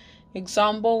atypicals.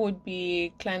 Example would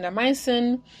be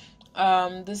clindamycin.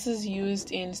 This is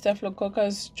used in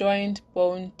staphylococcus, joint,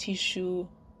 bone, tissue,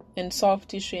 and soft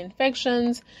tissue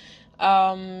infections.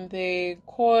 They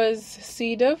cause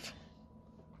C. diff,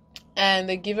 and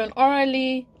they're given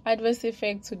orally. Adverse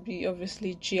effects would be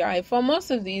obviously GI. For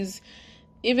most of these,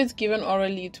 if it's given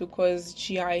orally, it will cause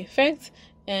GI effects.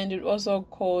 And it also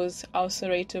causes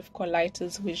ulcerative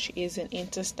colitis, which is an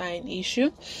intestine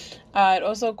issue. It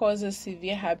also causes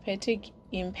severe hepatic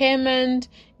impairment.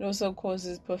 It also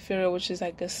causes porphyria, which is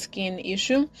like a skin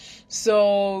issue.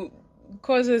 So it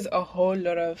causes a whole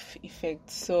lot of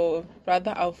effects. So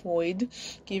rather avoid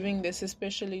giving this,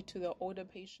 especially to the older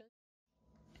patients.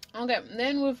 Okay,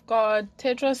 then we've got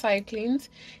tetracyclines.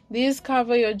 These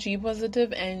cover your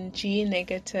G-positive and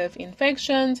G-negative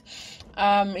infections.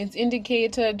 It's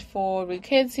indicated for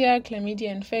rickettsia, chlamydia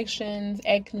infections,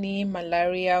 acne,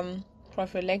 malaria,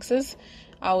 prophylaxis.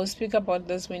 I will speak about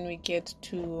this when we get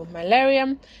to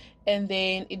malaria. And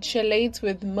then it chelates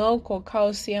with milk or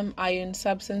calcium ion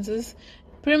substances.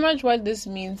 Pretty much what this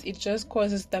means, it just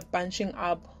causes the bunching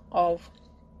up of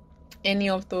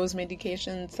any of those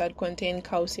medications that contain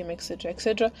calcium, etc.,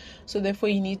 etc. So therefore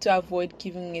you need to avoid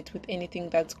giving it with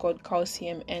anything that's got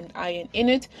calcium and iron in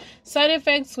it. Side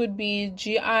effects would be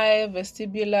GI,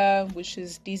 vestibular, which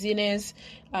is dizziness,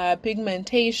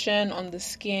 pigmentation on the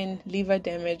skin, liver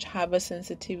damage,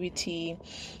 hypersensitivity,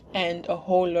 and a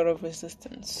whole lot of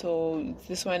resistance. So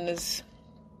this one is,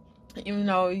 you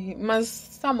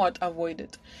must somewhat avoid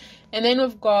it. And then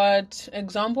we've got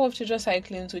example of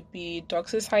tetracyclines would be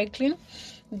doxycycline.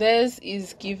 This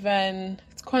is given,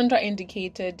 it's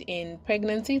contraindicated in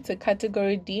pregnancy. It's a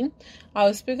category D.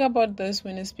 I'll speak about this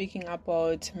when we're speaking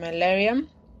about malaria,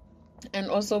 and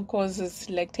also causes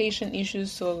lactation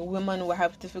issues. So women will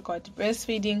have difficulty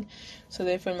breastfeeding, so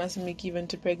therefore it must be given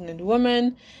to pregnant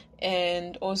women,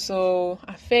 and also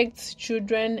affects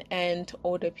children and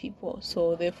older people.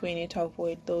 So therefore you need to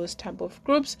avoid those type of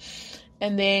groups.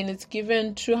 And then it's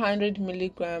given 200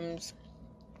 milligrams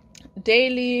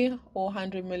daily or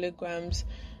 100 milligrams.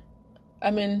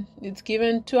 It's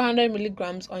given 200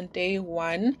 milligrams on day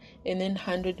 1 and then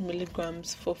 100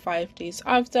 milligrams for 5 days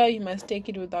after. You must take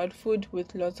it without food,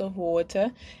 with lots of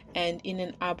water, and in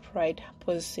an upright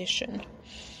position.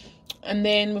 And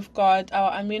then we've got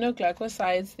our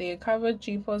aminoglycosides. They cover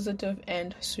G-positive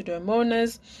and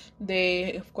Pseudomonas.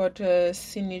 They've got a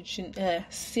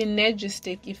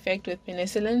synergistic effect with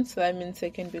penicillin. So that means they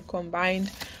can be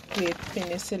combined with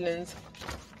penicillins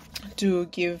to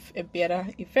give a better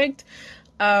effect.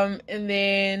 And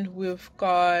then we've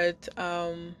got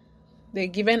they're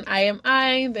given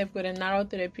IMI. They've got a narrow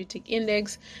therapeutic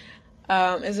index.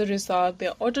 As a result,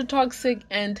 they're ototoxic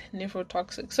and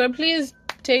nephrotoxic. So please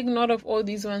take note of all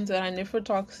these ones that are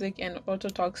nephrotoxic and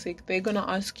ototoxic. They're going to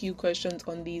ask you questions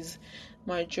on these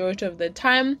majority of the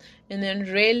time. And then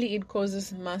rarely it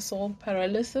causes muscle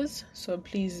paralysis. So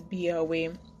please be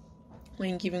aware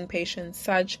when giving patients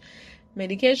such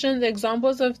medications.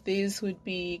 Examples of these would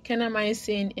be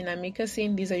kanamycin and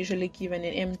amikacin. These are usually given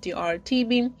in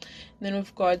MDR-TB. Then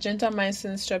we've got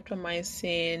gentamicin,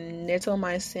 streptomycin,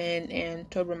 netilmycin, and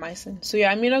tobramycin. So your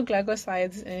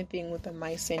aminoglycosides is anything with a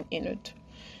mycin in it,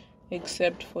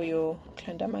 except for your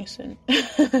clindamycin.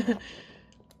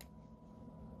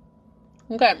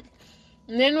 Okay,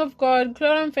 and then we've got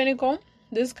chloramphenicol.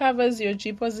 This covers your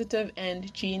G-positive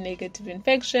and G-negative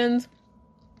infections,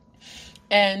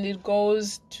 and it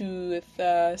goes to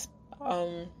the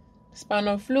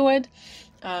spinal fluid.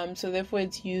 So therefore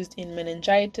it's used in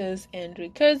meningitis and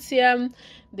rickettsia.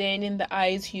 Then in the eye,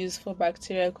 it's used for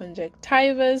bacterial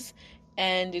conjunctivitis,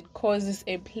 and it causes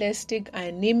aplastic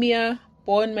anemia,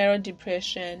 bone marrow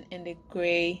depression, and a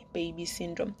gray baby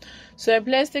syndrome. So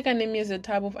aplastic anemia is a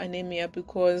type of anemia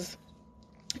because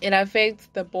it affects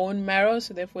the bone marrow,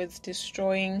 so therefore it's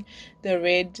destroying the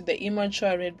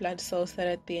immature red blood cells that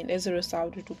are there, and as a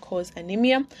result it will cause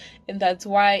anemia. And that's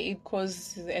why it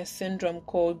causes a syndrome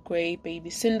called gray baby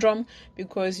syndrome,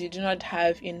 because you do not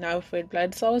have enough red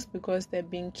blood cells because they're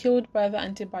being killed by the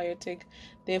antibiotic.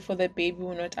 Therefore the baby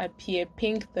will not appear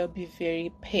pink, they'll be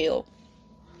very pale.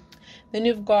 Then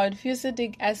you've got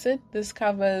fusidic acid. This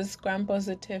covers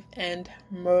gram-positive and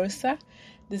MRSA.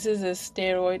 This is a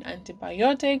steroid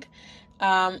antibiotic.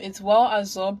 It's well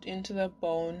absorbed into the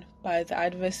bone, but the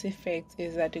adverse effect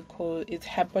is that it's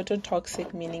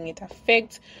hepatotoxic, meaning it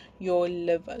affects your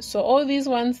liver. So all these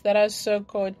ones that are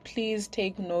circled, please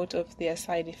take note of their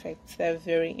side effects. They're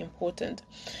very important.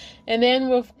 And then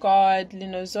we've got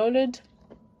linezolid.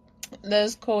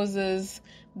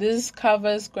 This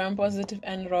covers gram-positive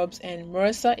anaerobes and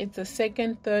MRSA. It's a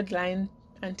second, third line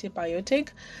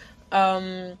antibiotic.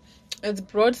 It's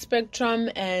broad spectrum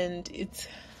and it's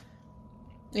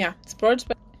broad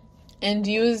spectrum and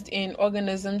used in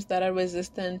organisms that are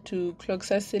resistant to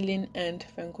cloxacillin and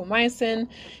vancomycin.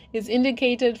 It's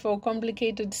indicated for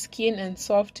complicated skin and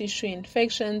soft tissue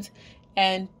infections,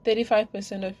 and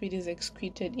 35% of it is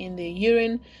excreted in the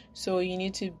urine. So you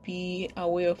need to be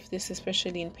aware of this,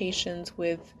 especially in patients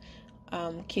with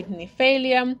kidney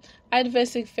failure.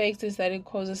 Adverse effects is that it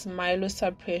causes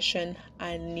myelosuppression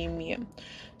anemia.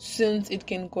 Since it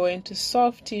can go into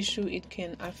soft tissue, it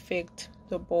can affect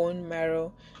the bone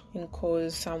marrow and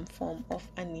cause some form of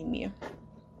anemia.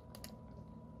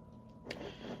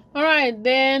 Alright,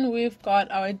 then we've got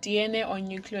our DNA or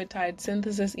nucleotide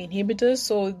synthesis inhibitors.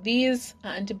 So these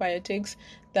are antibiotics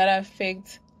that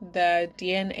affect the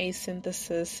DNA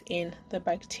synthesis in the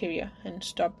bacteria and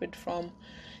stop it from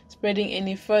spreading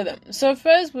any further. So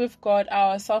first we've got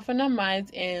our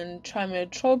sulfonamides and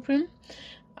trimethoprim.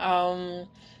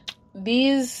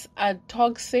 These are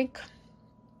toxic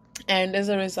and as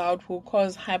a result will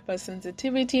cause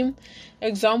hypersensitivity.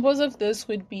 Examples of this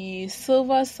would be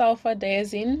silver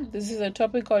sulfadiazine. This is a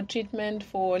topical treatment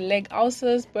for leg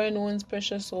ulcers, burn wounds,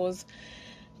 pressure sores.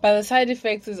 But the side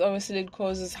effects is obviously it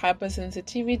causes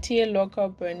hypersensitivity, local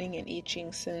burning, and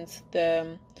itching since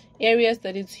the areas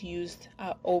that it's used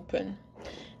are open.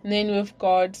 And then we've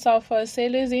got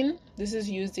sulfasalazine. This is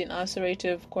used in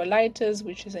ulcerative colitis,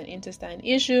 which is an intestine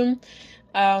issue.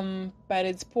 But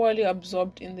it's poorly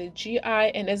absorbed in the GI,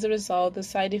 and as a result the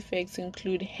side effects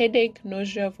include headache,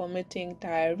 nausea, vomiting,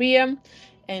 diarrhea,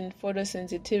 and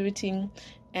photosensitivity,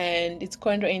 and it's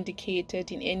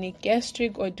contraindicated in any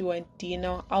gastric or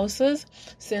duodenal ulcers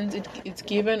since it's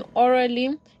given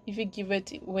orally. If you give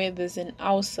it where there's an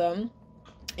ulcer,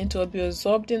 it will be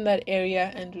absorbed in that area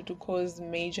and it will cause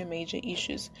major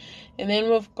issues. And then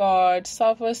we've got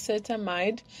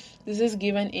sulfocetamide. This is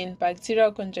given in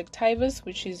bacterial conjunctivitis,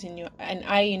 which is in an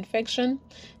eye infection.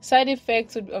 Side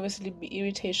effects would obviously be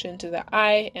irritation to the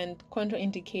eye and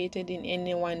contraindicated in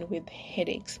anyone with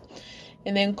headaches.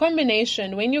 And then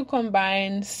combination, when you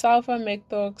combine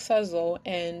sulfamethoxazole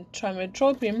and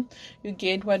trimethoprim, you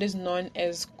get what is known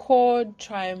as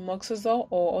trimoxazole,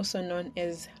 or also known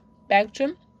as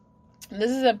Bactrim.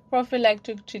 This is a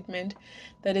prophylactic treatment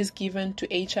that is given to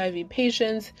HIV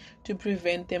patients to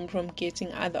prevent them from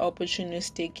getting other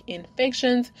opportunistic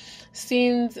infections.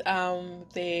 Since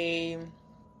they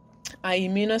are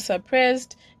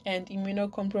immunosuppressed and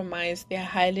immunocompromised, they are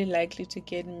highly likely to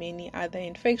get many other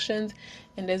infections,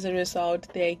 and as a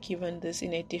result they are given this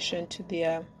in addition to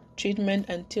their treatment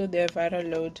until their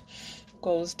viral load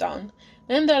goes down.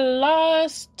 And the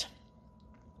last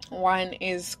one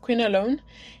is quinolone.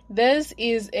 This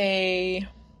is an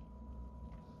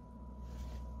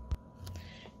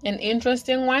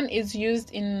interesting one. It's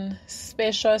used in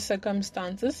special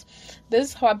circumstances.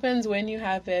 This happens when you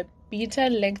have a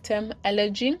beta-lactam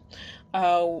allergy,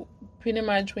 pretty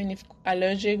much when you're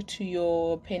allergic to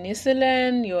your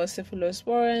penicillin, your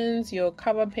cephalosporins, your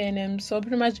carbapenem, so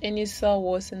pretty much any cell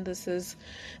wall synthesis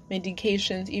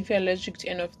medications. If you're allergic to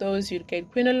any of those, you'd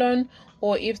get quinolone,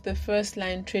 or if the first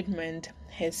line treatment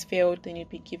has failed, then you'd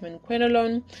be given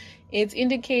quinolone. It's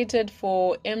indicated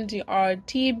for MDR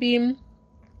TB,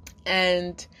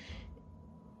 and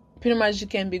pretty much it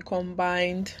can be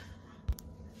combined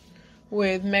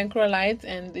with macrolides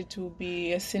and it will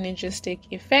be a synergistic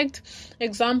effect.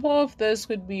 Example of this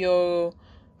would be your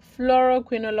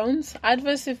fluoroquinolones.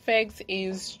 Adverse effects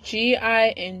is GI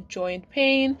and joint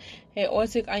pain,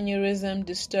 aortic aneurysm,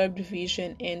 disturbed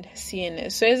vision, and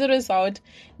CNS. So as a result,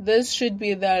 this should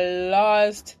be the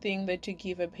last thing that you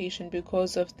give a patient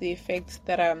because of the effects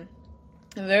that are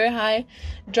very high.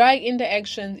 Drug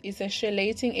interactions is a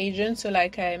chelating agent, so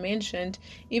like I mentioned,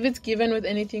 if it's given with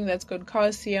anything that's got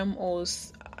calcium or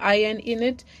iron in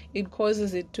it, it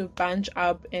causes it to bunch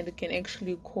up and it can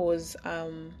actually cause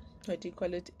embolism.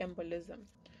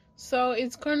 So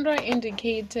it's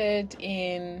contraindicated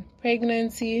in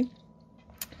pregnant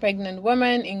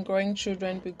women, in growing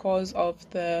children because of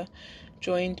the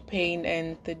joint pain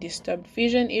and the disturbed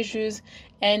vision issues,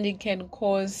 and it can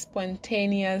cause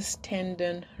spontaneous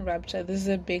tendon rupture. This is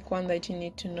a big one that you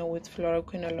need to know with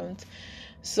fluoroquinolones.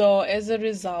 So as a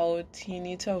result, you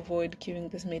need to avoid giving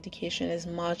this medication as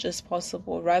much as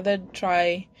possible. Rather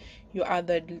try your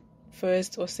other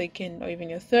first or second or even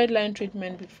your third line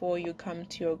treatment before you come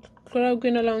to your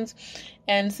fluoroquinolones.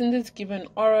 And since it's given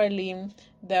orally,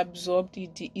 the absorbed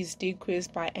is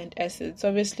decreased by antacids.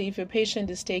 Obviously, if your patient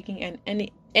is taking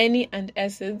any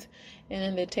antacids and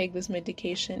then they take this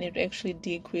medication, it actually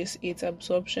decreases its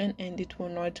absorption and it will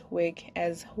not work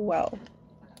as well.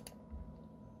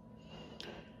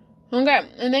 Okay,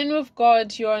 and then we've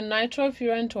got your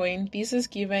nitrofurantoin. This is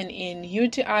given in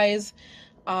UTIs,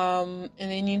 and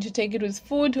then you need to take it with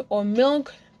food or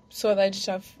milk so that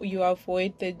you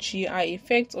avoid the GI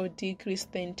effects or decrease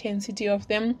the intensity of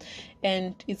them,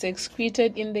 and it's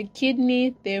excreted in the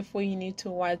kidney. Therefore, you need to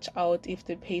watch out if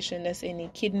the patient has any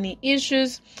kidney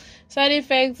issues. Side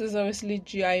effects is obviously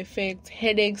GI effects,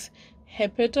 headaches,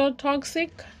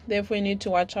 hepatotoxic. Therefore, you need to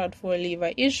watch out for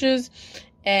liver issues,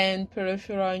 and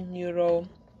peripheral neurotoxic.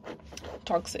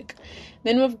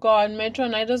 Then we've got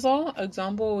metronidazole.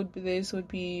 Example would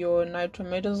be your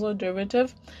nitrometazoles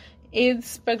derivative. Its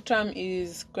spectrum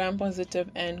is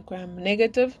gram-positive and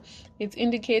gram-negative. It's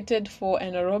indicated for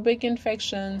anaerobic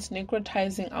infections,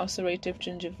 necrotizing ulcerative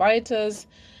gingivitis,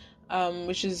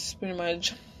 which is pretty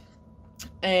much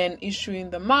an issue in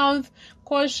the mouth.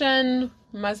 Caution: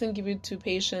 mustn't give it to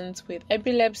patients with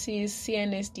epilepsy,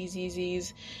 CNS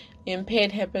diseases,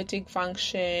 impaired hepatic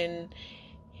function,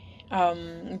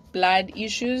 blood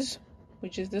issues,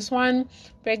 which is this one,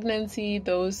 pregnancy,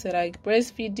 those that are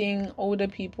breastfeeding, older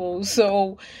people.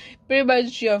 So pretty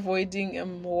much you're avoiding a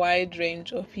wide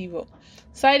range of people.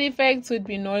 Side effects would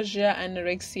be nausea,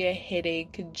 anorexia,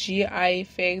 headache, GI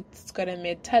effects. It's got a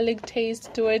metallic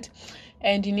taste to it,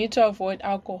 and you need to avoid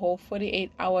alcohol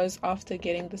 48 hours after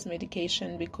getting this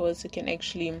medication because it can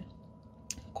actually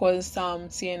cause some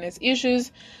CNS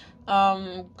issues.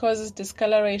 Causes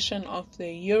discoloration of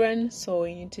the urine, so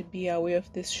you need to be aware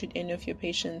of this should any of your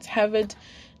patients have it.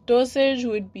 Dosage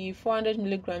would be 400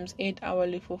 milligrams 8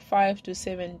 hourly for 5 to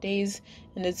 7 days,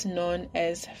 and it's known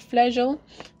as flagyl.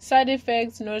 Side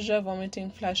effects: nausea,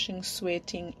 vomiting, flushing,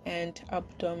 sweating, and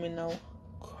abdominal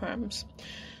cramps.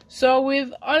 So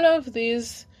with all of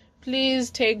these, please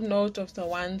take note of the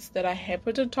ones that are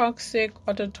hepatotoxic,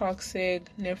 ototoxic,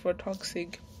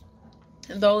 nephrotoxic.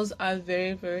 Those are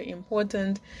very, very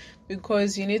important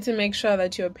because you need to make sure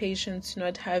that your patients do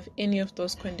not have any of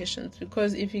those conditions,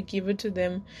 because if you give it to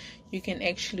them, you can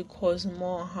actually cause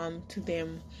more harm to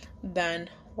them than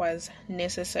was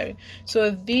necessary. So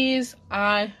these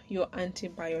are your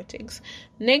antibiotics.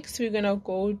 Next, we're going to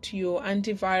go to your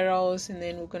antivirals, and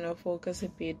then we're going to focus a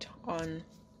bit on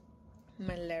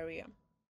malaria.